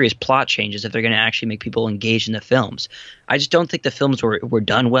plot changes if they're going to actually make people engage in the films. I just don't think the films were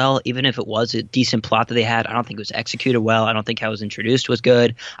done well. Even if it was a decent plot that they had, I don't think it was executed well. I don't think how it was introduced was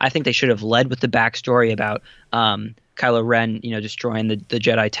good. I think they should have led with the backstory about Kylo Ren, destroying the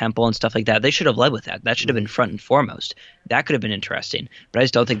Jedi Temple and stuff like that. They should have led with that. That should have been front and foremost. That could have been interesting, but I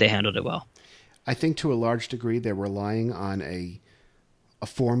just don't think they handled it well. I think to a large degree they're relying on a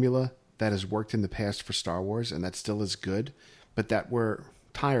formula that has worked in the past for Star Wars, and that still is good, but that we're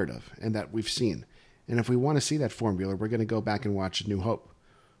tired of and that we've seen. And if we want to see that formula, we're going to go back and watch New Hope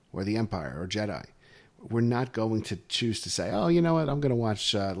or The Empire or Jedi. We're not going to choose to say, oh, you know what, I'm going to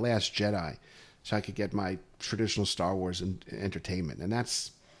watch Last Jedi so I could get my traditional Star Wars entertainment. And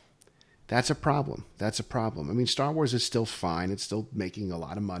that's a problem. That's a problem. I mean, Star Wars is still fine. It's still making a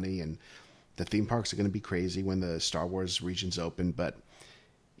lot of money, and the theme parks are going to be crazy when the Star Wars regions open, but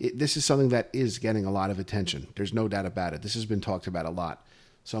this is something that is getting a lot of attention. There's no doubt about it. This has been talked about a lot.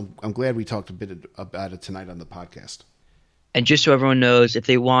 So I'm glad we talked a bit about it tonight on the podcast. And just so everyone knows, if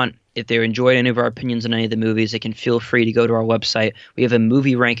they enjoyed any of our opinions on any of the movies, they can feel free to go to our website. We have a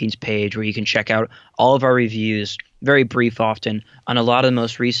movie rankings page where you can check out all of our reviews, very brief often, on a lot of the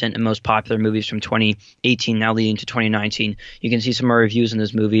most recent and most popular movies from 2018 now leading to 2019. You can see some of our reviews on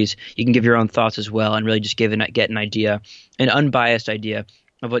those movies. You can give your own thoughts as well and really just get an idea, an unbiased idea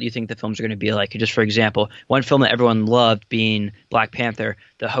of what you think the films are going to be like. Just for example, one film that everyone loved being Black Panther,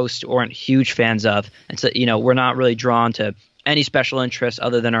 the hosts weren't huge fans of. And so, we're not really drawn to any special interests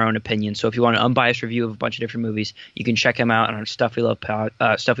other than our own opinion. So if you want an unbiased review of a bunch of different movies, you can check them out on our Stuff We Love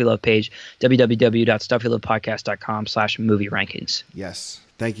page, www.stuffwelovepodcast.com/movie rankings. Yes.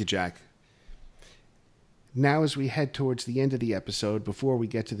 Thank you, Jack. Now, as we head towards the end of the episode, before we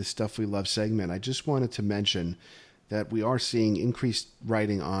get to the Stuff We Love segment, I just wanted to mention that we are seeing increased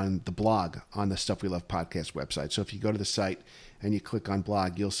writing on the blog on the Stuff We Love podcast website. So if you go to the site and you click on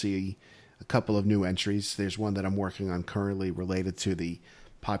blog, you'll see a couple of new entries. There's one that I'm working on currently related to the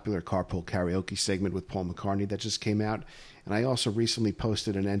popular Carpool Karaoke segment with Paul McCartney that just came out. And I also recently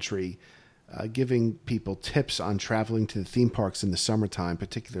posted an entry giving people tips on traveling to the theme parks in the summertime,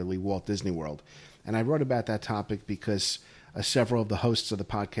 particularly Walt Disney World. And I wrote about that topic because several of the hosts of the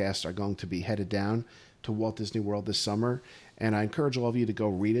podcast are going to be headed down to Walt Disney World this summer, and I encourage all of you to go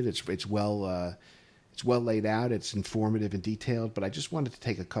read it. It's well laid out, it's informative and detailed, but I just wanted to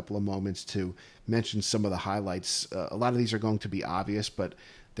take a couple of moments to mention some of the highlights. A lot of these are going to be obvious, but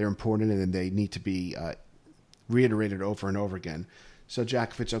they're important and they need to be reiterated over and over again. So,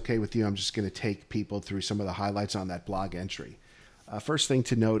 Jack, if it's okay with you, I'm just going to take people through some of the highlights on that blog entry. First thing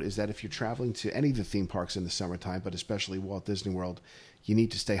to note is that if you're traveling to any of the theme parks in the summertime, but especially Walt Disney World, you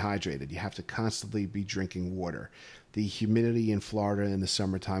need to stay hydrated. You have to constantly be drinking water. The humidity in Florida in the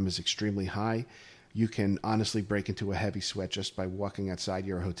summertime is extremely high. you can honestly break into a heavy sweat just by walking outside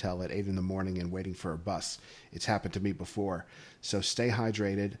your hotel at 8 in the morning and waiting for a bus. It's happened to me before. So stay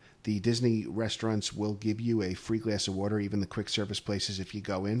hydrated. The Disney restaurants will give you a free glass of water, even the quick service places if you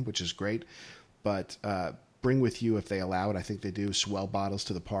go in, which is great. But bring with you, if they allow it, I think they do, Swell bottles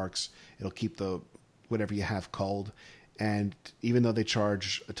to the parks. It'll keep the whatever you have cold. And even though they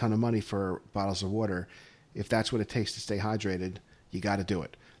charge a ton of money for bottles of water, if that's what it takes to stay hydrated, you got to do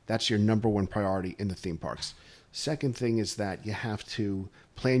it. That's your number one priority in the theme parks. Second thing is that you have to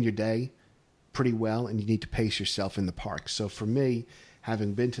plan your day pretty well, and you need to pace yourself in the park. So for me,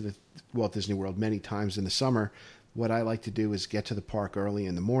 having been to the Walt Disney World many times in the summer, what I like to do is get to the park early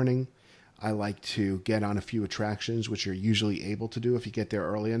in the morning. I like to get on a few attractions, which you're usually able to do if you get there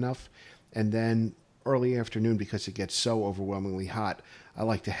early enough. And then early afternoon, because it gets so overwhelmingly hot, I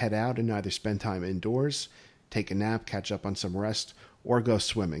like to head out and either spend time indoors, take a nap, catch up on some rest, or go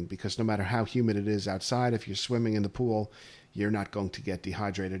swimming, because no matter how humid it is outside, if you're swimming in the pool, you're not going to get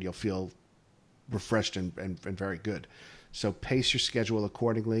dehydrated. You'll feel refreshed and very good. So pace your schedule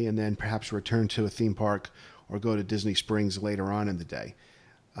accordingly, and then perhaps return to a theme park or go to Disney Springs later on in the day.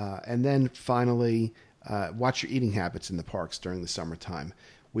 And then finally, watch your eating habits in the parks during the summertime.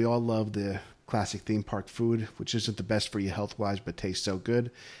 We all love the classic theme park food, which isn't the best for you health-wise, but tastes so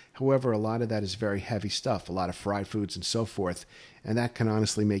good. However, a lot of that is very heavy stuff, a lot of fried foods and so forth, and that can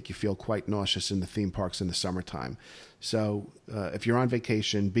honestly make you feel quite nauseous in the theme parks in the summertime. So if you're on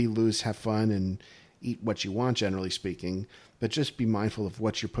vacation, be loose, have fun, and eat what you want, generally speaking, but just be mindful of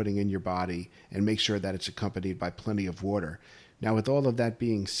what you're putting in your body and make sure that it's accompanied by plenty of water. Now, with all of that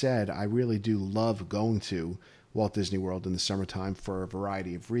being said, I really do love going to Walt Disney World in the summertime for a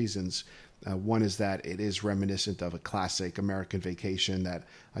variety of reasons. One is that it is reminiscent of a classic American vacation that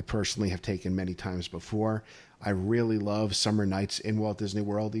I personally have taken many times before. I really love summer nights in Walt Disney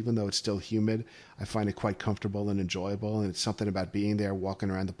World. Even though it's still humid, I find it quite comfortable and enjoyable, and it's something about being there,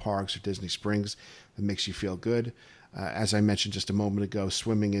 walking around the parks or Disney Springs that makes you feel good. As I mentioned just a moment ago,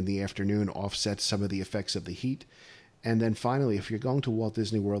 swimming in the afternoon offsets some of the effects of the heat. And then finally, if you're going to Walt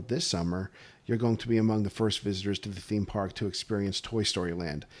Disney World this summer, you're going to be among the first visitors to the theme park to experience Toy Story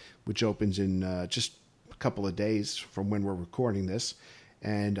Land, which opens in just a couple of days from when we're recording this.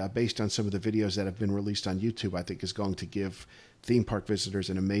 And based on some of the videos that have been released on YouTube, I think is going to give theme park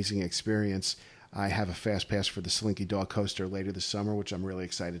visitors an amazing experience. I have a fast pass for the Slinky Dog Coaster later this summer, which I'm really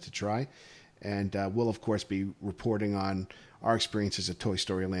excited to try. And we'll, of course, be reporting on our experiences at Toy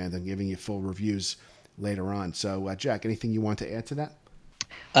Story Land and giving you full reviews later on. So, Jack, anything you want to add to that?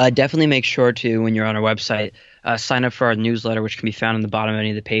 Definitely make sure to, when you're on our website, sign up for our newsletter, which can be found on the bottom of any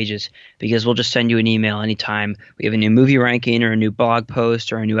of the pages, because we'll just send you an email anytime we have a new movie ranking or a new blog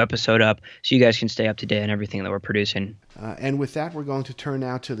post or a new episode up, so you guys can stay up to date on everything that we're producing. And with that, we're going to turn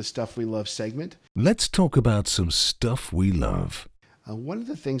now to the Stuff We Love segment. Let's talk about some stuff we love. One of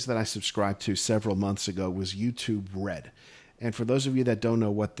the things that I subscribed to several months ago was YouTube Red. And for those of you that don't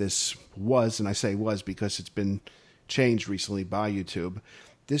know what this was, and I say was because it's been changed recently by YouTube,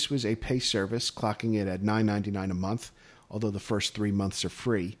 this was a pay service, clocking it at $9.99 a month, although the first 3 months are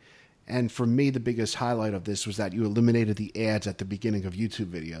free. And for me, the biggest highlight of this was that you eliminated the ads at the beginning of YouTube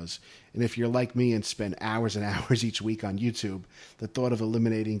videos. And if you're like me and spend hours and hours each week on YouTube, the thought of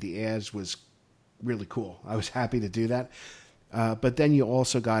eliminating the ads was really cool. I was happy to do that. But then you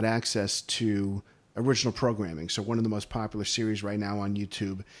also got access to original programming. So one of the most popular series right now on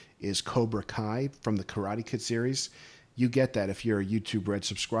YouTube is Cobra Kai from the Karate Kid series. You get that if you're a YouTube Red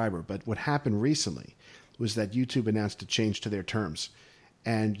subscriber. But what happened recently was that YouTube announced a change to their terms.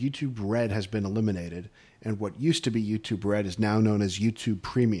 And YouTube Red has been eliminated. And what used to be YouTube Red is now known as YouTube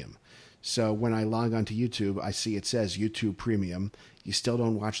Premium. So when I log onto YouTube, I see it says YouTube Premium. You still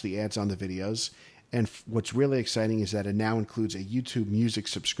don't watch the ads on the videos. And what's really exciting is that it now includes a YouTube Music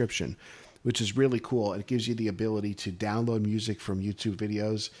subscription, which is really cool. It gives you the ability to download music from YouTube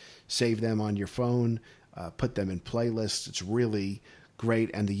videos, save them on your phone, put them in playlists. It's really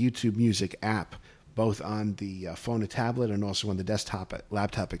great. And the YouTube Music app, both on the phone and tablet and also on the desktop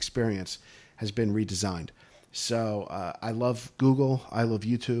laptop experience, has been redesigned. So I love Google, I love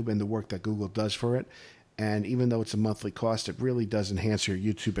YouTube and the work that Google does for it. And even though it's a monthly cost, it really does enhance your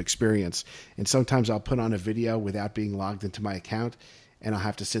YouTube experience. And sometimes I'll put on a video without being logged into my account, and I'll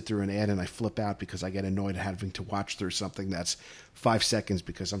have to sit through an ad and I flip out because I get annoyed at having to watch through something that's 5 seconds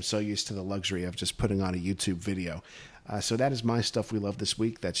because I'm so used to the luxury of just putting on a YouTube video. So that is my Stuff We Love this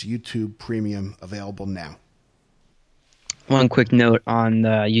week. That's YouTube Premium, available now. One quick note on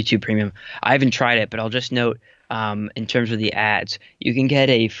the YouTube Premium. I haven't tried it, but I'll just note in terms of the ads. You can get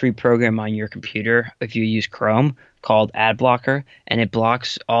a free program on your computer if you use Chrome called Ad Blocker, and it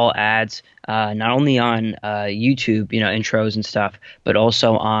blocks all ads, not only on YouTube, intros and stuff, but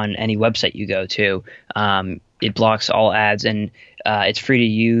also on any website you go to. It blocks all ads, and it's free to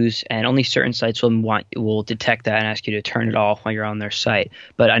use, and only certain sites will detect that and ask you to turn it off while you're on their site.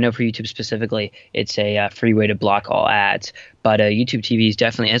 But I know for YouTube specifically, it's a free way to block all ads. But YouTube TV is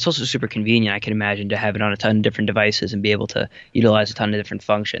definitely, and it's also super convenient, I can imagine, to have it on a ton of different devices and be able to utilize a ton of different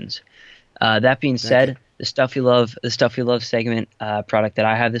functions. That being said, the Stuff You Love segment product that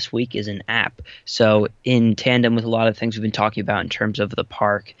I have this week is an app. So in tandem with a lot of things we've been talking about in terms of the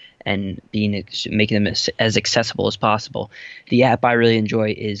park and making them as accessible as possible, the app I really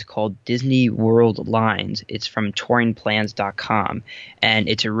enjoy is called Disney World Lines. It's from touringplans.com, and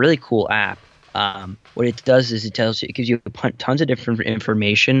it's a really cool app. What it does is it gives you tons of different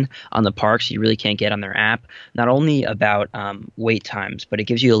information on the parks you really can't get on their app. Not only about wait times, but it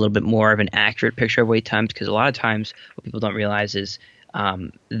gives you a little bit more of an accurate picture of wait times, because a lot of times what people don't realize is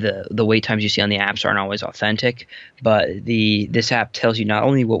the wait times you see on the apps aren't always authentic. But this app tells you not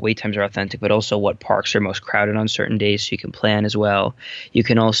only what wait times are authentic, but also what parks are most crowded on certain days, so you can plan as well. You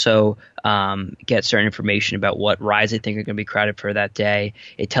can also get certain information about what rides they think are going to be crowded for that day.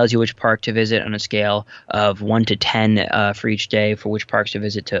 It tells you which park to visit on a scale of 1 to 10 for each day, for which parks to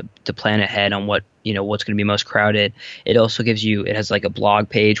visit to plan ahead on what's going to be most crowded. It also it has like a blog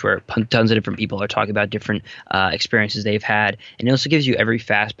page where tons of different people are talking about different experiences they've had. And it also gives you every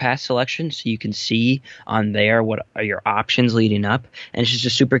fast pass selection, so you can see on there what are your options leading up. And it's just a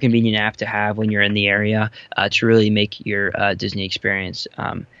super convenient app to have when you're in the area to really make your Disney experience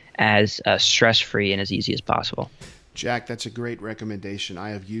as stress-free and as easy as possible. Jack, that's a great recommendation. I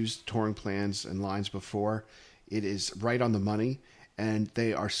have used Touring Plans and Lines before. It is right on the money, and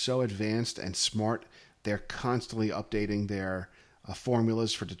they are so advanced and smart. They're constantly updating their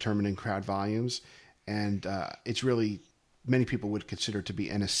formulas for determining crowd volumes, and it's really, many people would consider to be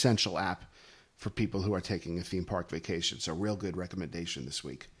an essential app for people who are taking a theme park vacation. So real good recommendation this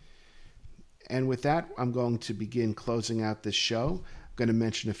week. And with that, I'm going to begin closing out this show. I'm going to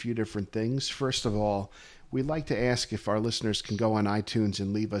mention a few different things. First of all, we'd like to ask if our listeners can go on iTunes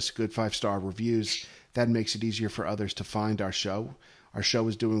and leave us good 5-star reviews. That makes it easier for others to find our show. Our show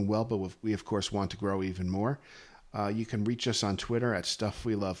is doing well, but we, of course, want to grow even more. You can reach us on Twitter at Stuff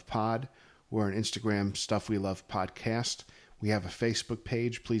We Love Pod. We're on Instagram, Stuff We Love Podcast. We have a Facebook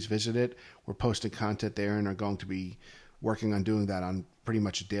page. Please visit it. We're posting content there and are going to be working on doing that on pretty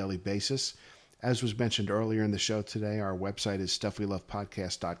much a daily basis. As was mentioned earlier in the show today, our website is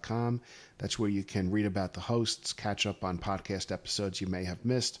stuffwelovepodcast.com. That's where you can read about the hosts, catch up on podcast episodes you may have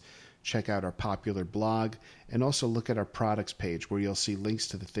missed, check out our popular blog, and also look at our products page where you'll see links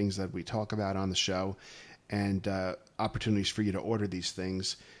to the things that we talk about on the show and opportunities for you to order these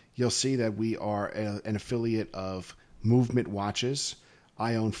things. You'll see that we are an affiliate of Movement Watches.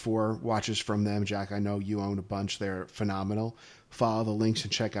 I own 4 watches from them. Jack, I know you own a bunch. They're phenomenal. Follow the links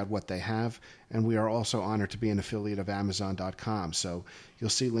and check out what they have. And we are also honored to be an affiliate of Amazon.com. So you'll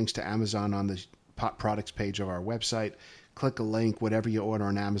see links to Amazon on the products page of our website. Click a link, whatever you order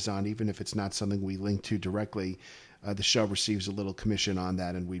on Amazon, even if it's not something we link to directly, the show receives a little commission on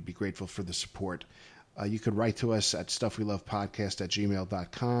that, and we'd be grateful for the support. You could write to us at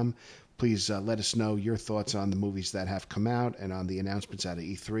stuffwelovepodcast@gmail.com. Please let us know your thoughts on the movies that have come out and on the announcements out of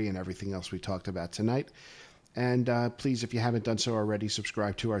E3 and everything else we talked about tonight. And please, if you haven't done so already,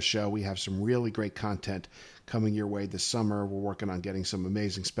 subscribe to our show. We have some really great content coming your way this summer. We're working on getting some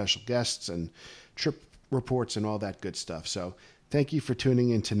amazing special guests and trip reports and all that good stuff. So thank you for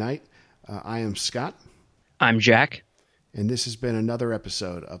tuning in tonight. I am Scott. I'm Jack. And this has been another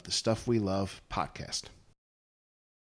episode of the Stuff We Love podcast.